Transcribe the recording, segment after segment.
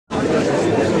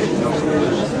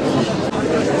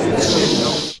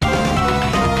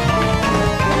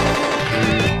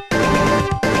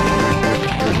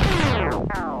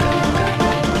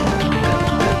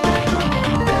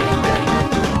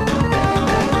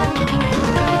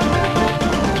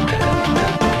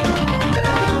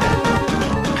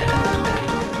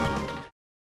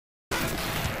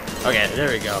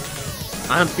up.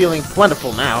 I'm feeling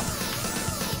plentiful now.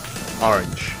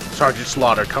 Orange. Sergeant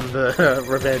Slaughter, come to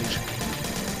revenge.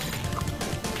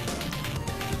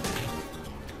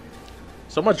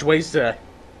 So much ways to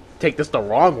take this the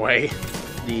wrong way.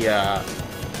 The,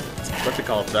 what's it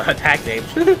called? The attack name.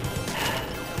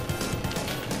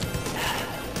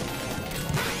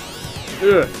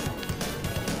 Ugh.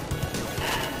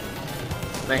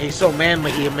 Man, he's so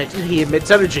manly, he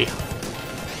emits energy.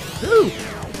 Ooh.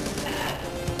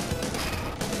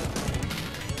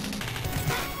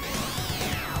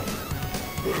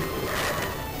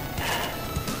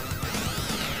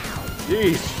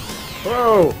 Jeez.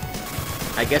 Whoa.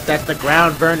 I guess that's the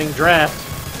ground-burning draft.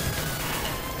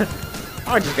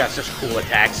 Orange has got such cool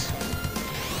attacks.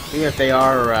 Even if they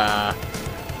are,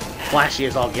 flashy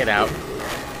as all get out.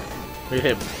 Look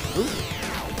at him. Ooh.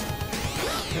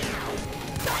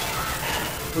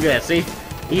 Look at that, see?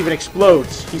 He even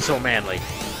explodes. He's so manly.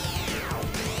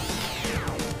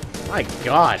 My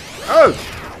god. Oh!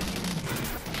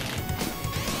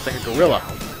 It's like a gorilla.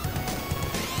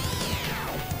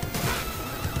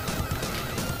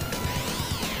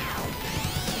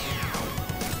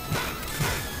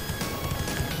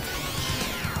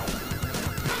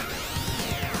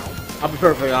 I'll be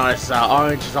perfectly honest,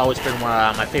 Orange has always been one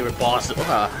of my favorite bosses,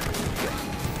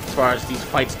 as far as these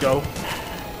fights go.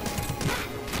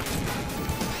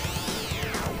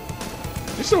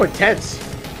 They're so intense.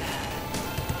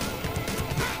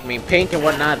 I mean, Pink and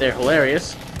whatnot, they're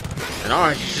hilarious. And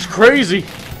Orange is just crazy.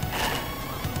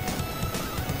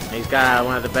 And he's got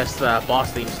one of the best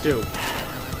boss themes, too.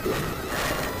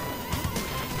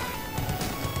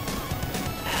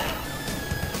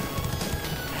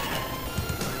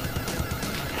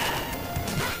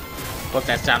 Plus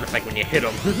that sound effect when you hit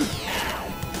him.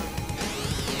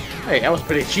 Hey, that was a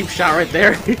pretty cheap shot right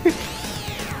there.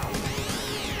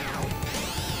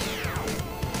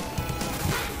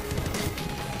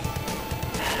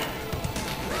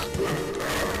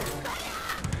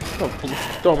 Oh,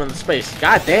 throw him in the space.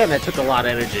 God damn, that took a lot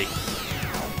of energy.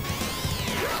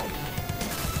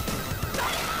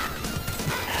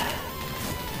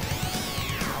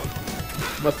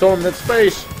 I'm gonna throw him in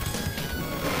space.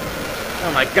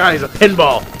 Oh my god, he's a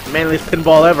pinball! The manliest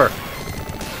pinball ever.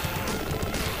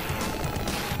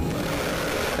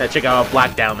 Hey, check out how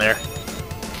black down there.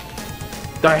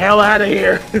 The hell out of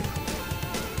here!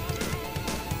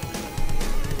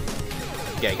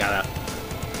 Yeah, gotta...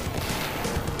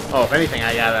 Oh, if anything,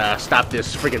 I gotta stop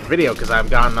this freaking video because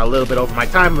I've gone a little bit over my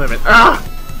time limit. Ah!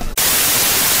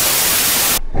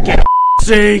 Can't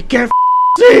see! Can't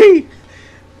see!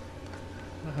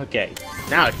 Okay,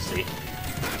 now I can see.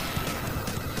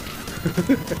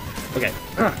 Okay.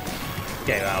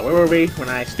 Okay, where were we when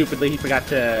I stupidly forgot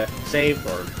to save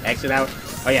or exit out?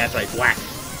 Oh yeah, that's right, black.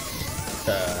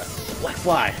 The black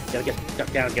fly. Gotta get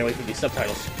duck down and get away from these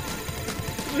subtitles.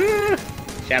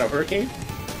 Shadow Hurricane?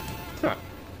 Huh.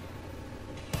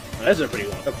 Well, that's a pretty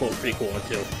cool one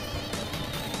too.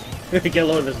 Get a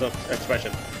load of this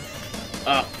expression.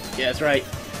 Oh, yeah, that's right.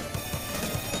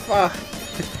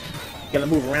 Gotta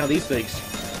move around these things.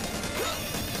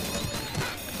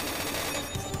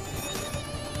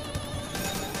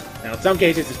 Now, in some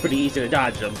cases, it's pretty easy to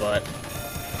dodge them, but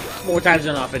more times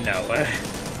than often, no. I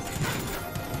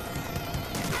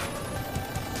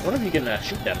wonder if you can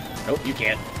shoot them. Nope, you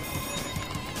can't.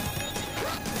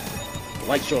 The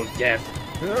light show of death.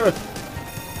 Ugh.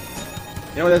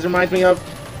 You know what this reminds me of?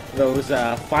 Those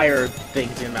fire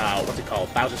things in, what's it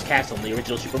called? Bowser's Castle in the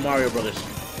original Super Mario Brothers.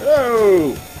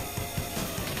 Oh!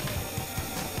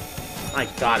 My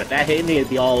god, if that hit me, it'd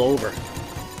be all over.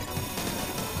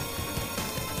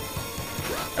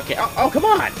 Okay, oh, come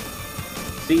on!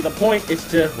 See, the point is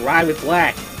to ride with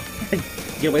black.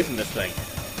 Get away from this thing.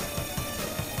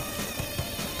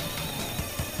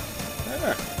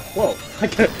 Whoa.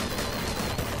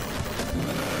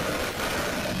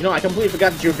 You know, I completely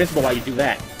forgot that you're invincible while you do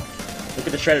that. Look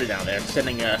at the Shredder down there,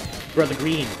 sending Brother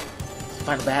Green to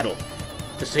final battle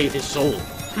to save his soul.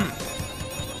 Well,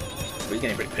 he's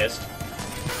getting pretty pissed.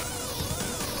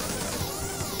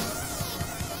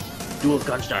 Duel of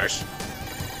Gunstars.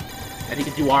 And he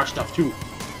can do our stuff too.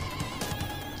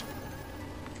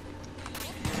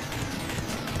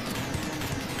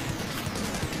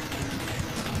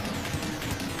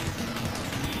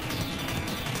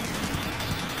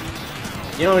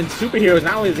 You know, in superheroes,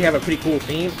 not only does he have a pretty cool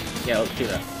theme, yeah, let's do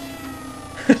that.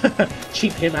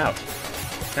 Cheap him out.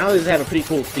 Not only does he have a pretty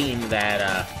cool theme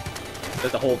that,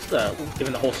 there's the whole,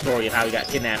 given the whole story of how he got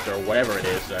kidnapped or whatever it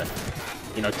is,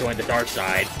 you know, joined the dark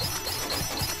side.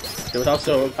 There was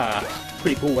also a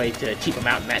pretty cool way to cheap him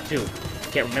out in that too.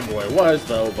 Can't remember what it was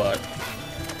though, but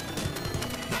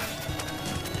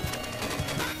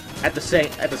at the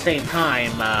same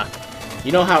time,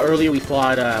 you know how earlier we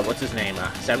fought what's his name,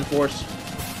 Seven Force?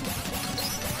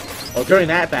 Well, during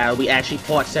that battle, we actually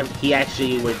fought he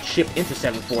actually would ship into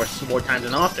Seven Force more times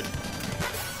than often.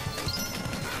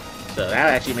 So that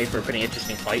actually made for a pretty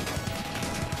interesting fight.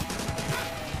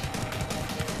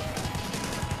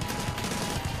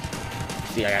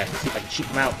 See, I gotta see if I can cheat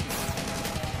him out.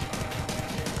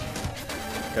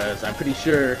 Because I'm pretty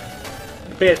sure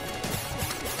in a bit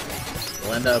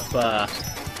we'll end up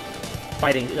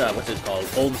fighting, what's it called,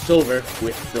 Gold and Silver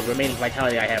with the remaining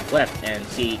vitality I have left. And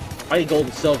see, fighting Gold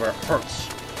and Silver hurts.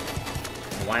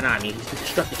 And why not? I mean, he's the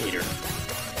Destructivator.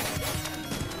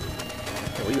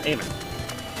 Okay, where are you aiming?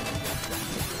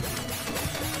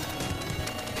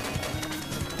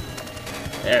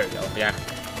 There we go, yeah.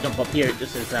 Jump up here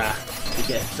just as he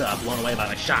gets blown away by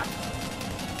my shot.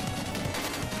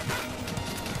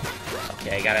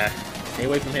 Okay, I gotta stay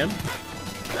away from him.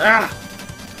 Ah!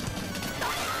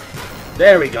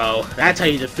 There we go. That's how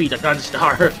you defeat a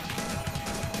Gunstar.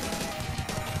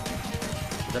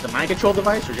 Is that the mind control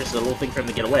device, or just a little thing for him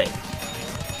to get away?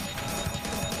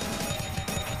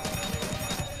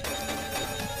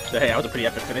 So, hey, that was a pretty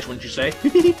epic finish, wouldn't you say?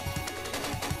 He's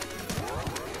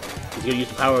gonna use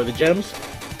the power of the gems?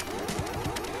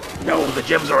 No, the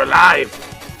gems are alive!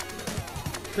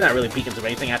 They're not really beacons of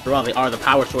anything. After all, they are the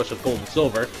power source of Gold and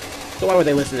Silver. So why would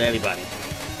they listen to anybody?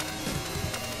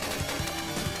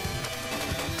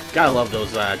 Gotta love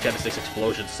those Genesis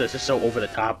explosions. It's just so over the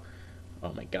top.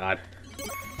 Oh my god.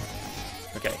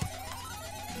 Okay.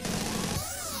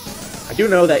 I do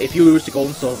know that if you lose to Gold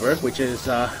and Silver, which is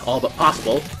all but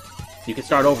possible, you can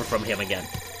start over from him again.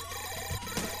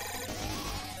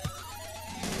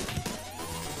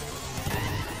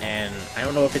 And I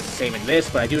don't know if it's the same in this,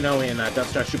 but I do know in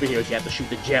Gunstar Superheroes you have to shoot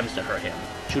the gems to hurt him.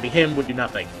 Shooting him would do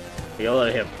nothing. Okay, look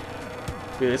at him.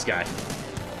 Look at this guy.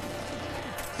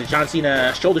 It's the John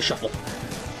Cena shoulder shuffle.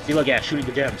 See, look, yeah, shooting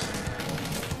the gems.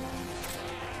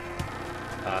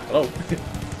 Hello?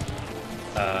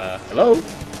 Hello?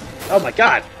 Oh my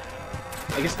god!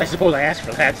 I suppose I asked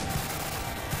for that.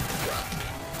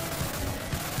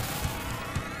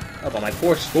 Oh, but my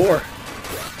poor score.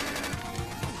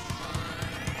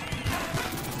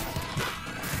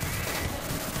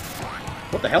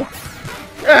 What the hell?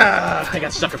 Ah! I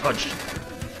got sucker punched.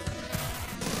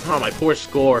 Oh, my poor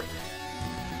score.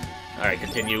 Alright,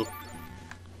 continue.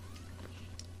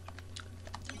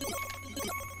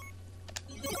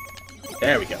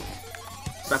 There we go.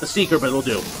 It's not the Seeker, but it'll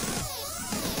do.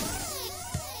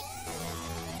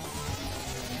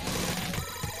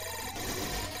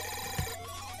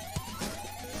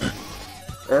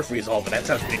 Earth Resolve, but that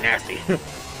sounds pretty nasty.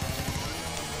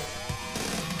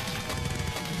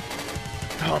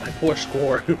 Oh, my poor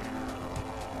score.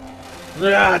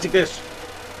 Ah, take this.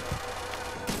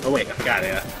 Oh, wait, I forgot. I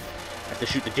have to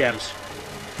shoot the gems.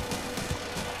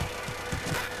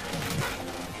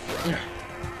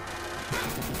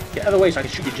 Get out of the way so I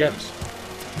can shoot your gems.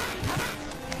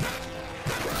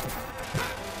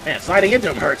 Man, sliding into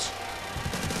him hurts.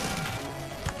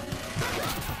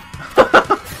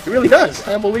 It really does.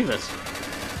 I don't believe this.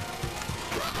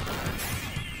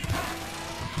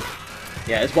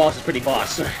 Yeah, this boss is pretty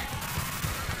boss.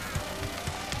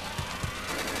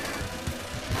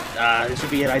 This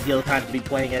would be an ideal time to be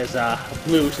playing as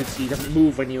Blue, since he doesn't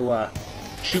move when you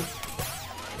shoot.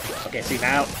 Okay, see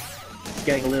now, it's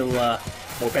getting a little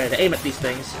more better to aim at these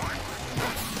things.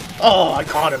 Oh, I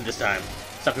caught him this time.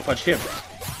 Sucker punched him.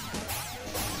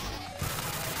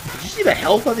 Did you see the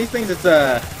health on these things? It's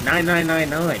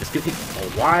 9999. It's gonna take a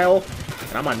while,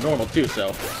 and I'm on normal too,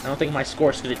 so I don't think my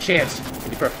score stood a chance, to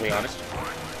be perfectly honest.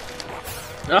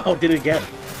 Oh, did it again.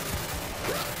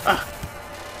 Ah.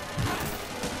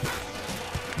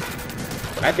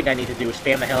 What I think I need to do is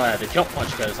spam the hell out of the jump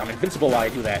punch, because I'm invincible while I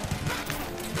do that.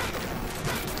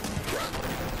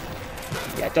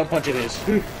 Yeah, jump punch it is.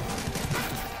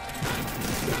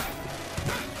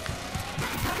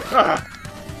 Ah.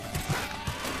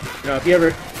 You know,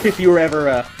 if you were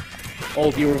ever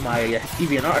old viewer of my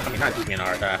DeviantArt, I mean not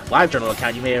DeviantArt, LiveJournal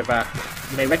account, you may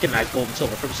recognize Gold and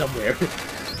Silver from somewhere.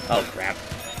 Oh crap!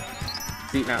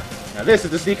 See now this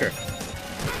is the Seeker.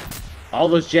 All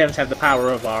those gems have the power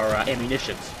of our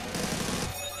ammunitions.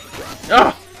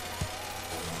 Ah!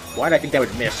 Why did I think that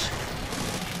would miss?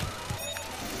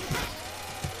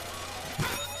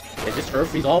 Is this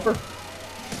Earth Resolver?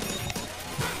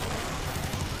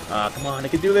 Come on, I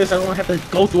can do this. I don't want to have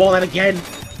to go through all that again.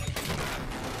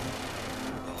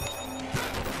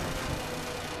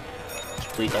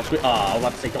 Please don't switch. Oh, I was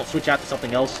about to say don't switch out to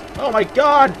something else. Oh my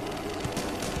god!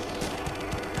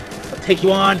 I'll take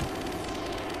you on.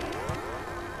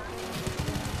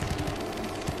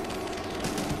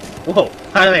 Whoa,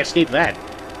 how did I escape that?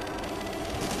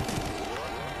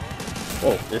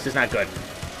 Whoa, this is not good.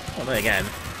 Well, then again,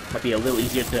 might be a little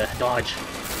easier to dodge.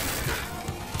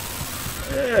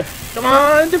 Come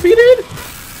on, defeated!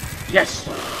 Yes!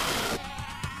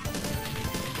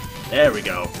 There we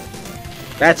go.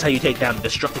 That's how you take down the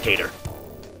Destructicator.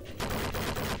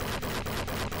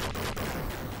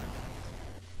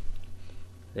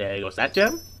 There goes that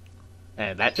gem,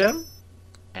 and that gem,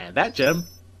 and that gem,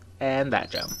 and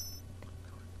that gem.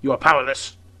 You are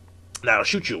powerless. Now I'll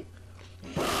shoot you.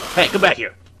 Hey, come back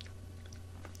here.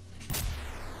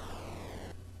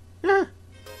 Yeah.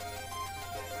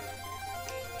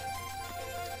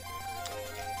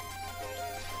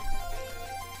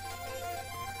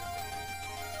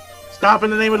 Stop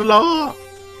in the name of the law!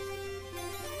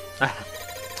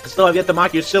 Still have yet to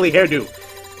mock your silly hairdo.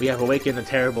 We have awakened the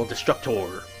terrible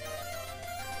Destructor.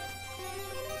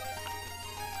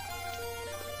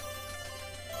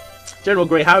 General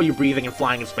Gray, how are you breathing and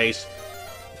flying in space?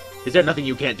 Is there nothing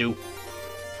you can't do?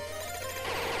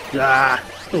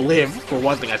 Live, for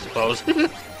one thing, I suppose.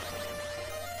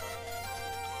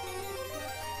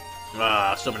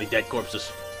 So many dead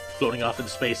corpses floating off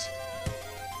into space.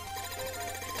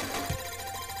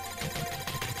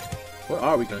 What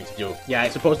are we going to do? Yeah, I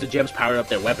suppose the gems powered up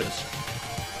their weapons.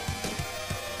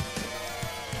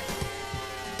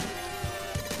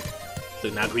 So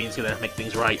now Green's gonna make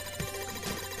things right.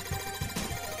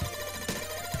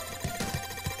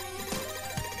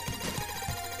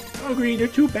 Oh, Green, you're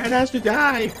too badass to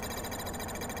die!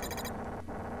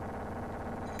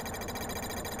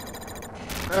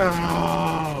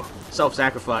 Oh,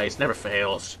 self-sacrifice never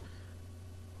fails.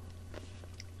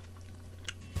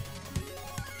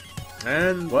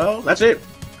 And, well, that's it.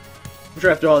 I'm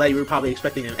sure after all that you were probably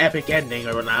expecting an epic ending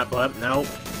or whatnot, but no.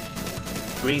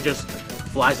 Green just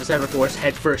flies the Seven Force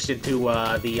headfirst into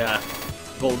the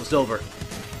gold and silver.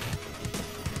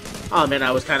 Oh man,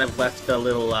 I was kind of left a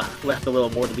little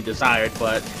more to be desired,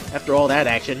 but after all that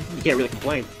action, you can't really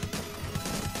complain.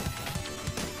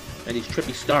 And these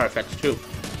trippy star effects too.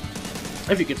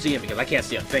 If you can see them, because I can't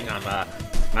see a thing on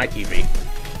my TV.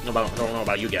 I don't know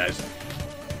about you guys.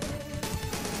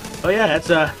 Oh yeah, that's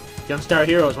Gunstar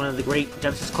Heroes, one of the great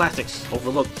Genesis classics.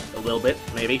 Overlooked a little bit,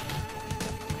 maybe.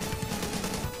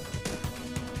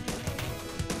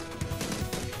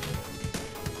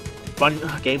 Fun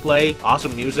gameplay,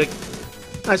 awesome music,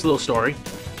 nice little story,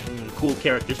 cool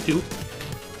characters too.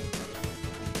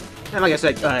 And like I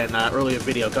said in an earlier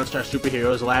video, Gunstar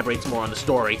Superheroes elaborates more on the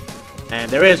story. And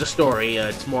there is a story,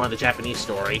 it's more on the Japanese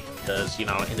story, because, you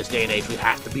know, in this day and age we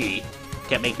have to be.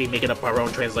 Can't be making up our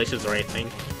own translations or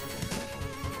anything.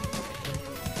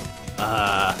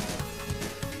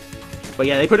 But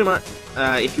yeah, they pretty much,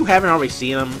 if you haven't already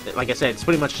seen them, like I said, it's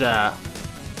pretty much their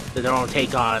own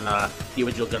take on the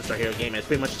original Gunstar Hero game. And it's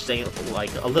pretty much the same,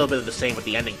 like a little bit of the same with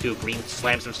the ending too. Green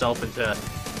slams himself into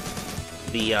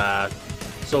the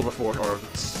Silver Force, or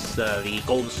the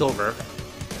Gold and Silver,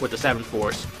 with the Seven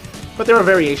Force. But there are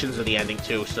variations of the ending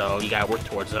too, so you gotta work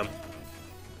towards them.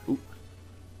 Ooh.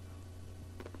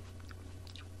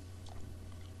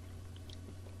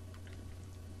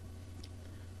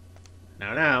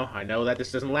 Now, I know that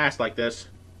this doesn't last like this.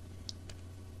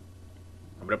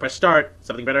 I'm gonna press start.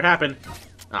 Something better happen.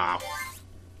 Oh.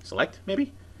 Select,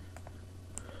 maybe?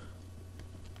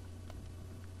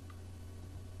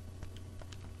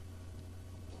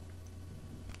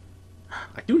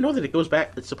 I do know that it goes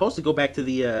back. It's supposed to go back to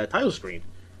the title screen.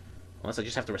 Unless I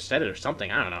just have to reset it or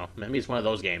something. I don't know. Maybe it's one of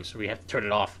those games where you have to turn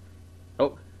it off.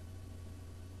 Oh.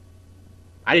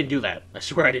 I didn't do that. I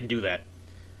swear I didn't do that.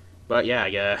 But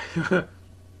yeah.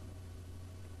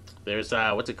 There's,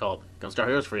 what's it called? Gunstar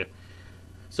Heroes for you.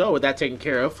 So, with that taken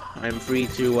care of, I'm free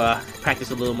to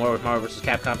practice a little more with Marvel vs.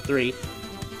 Capcom 3.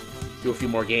 Do a few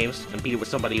more games, and beat it with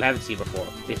somebody you haven't seen before.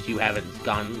 If you haven't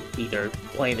gone either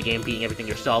playing the game, beating everything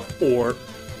yourself, or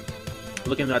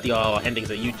looking at the endings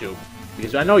at YouTube.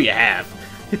 Because I know you have.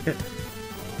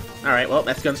 Alright, well,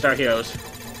 that's Gunstar Heroes.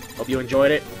 Hope you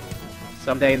enjoyed it.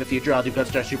 Someday in the future, I'll do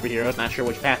Gunstar Superheroes. Not sure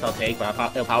which path I'll take, but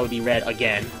it'll probably be red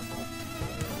again.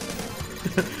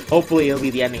 Hopefully it'll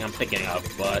be the ending I'm thinking of,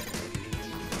 but...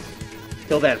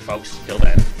 till then, folks. Till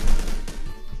then.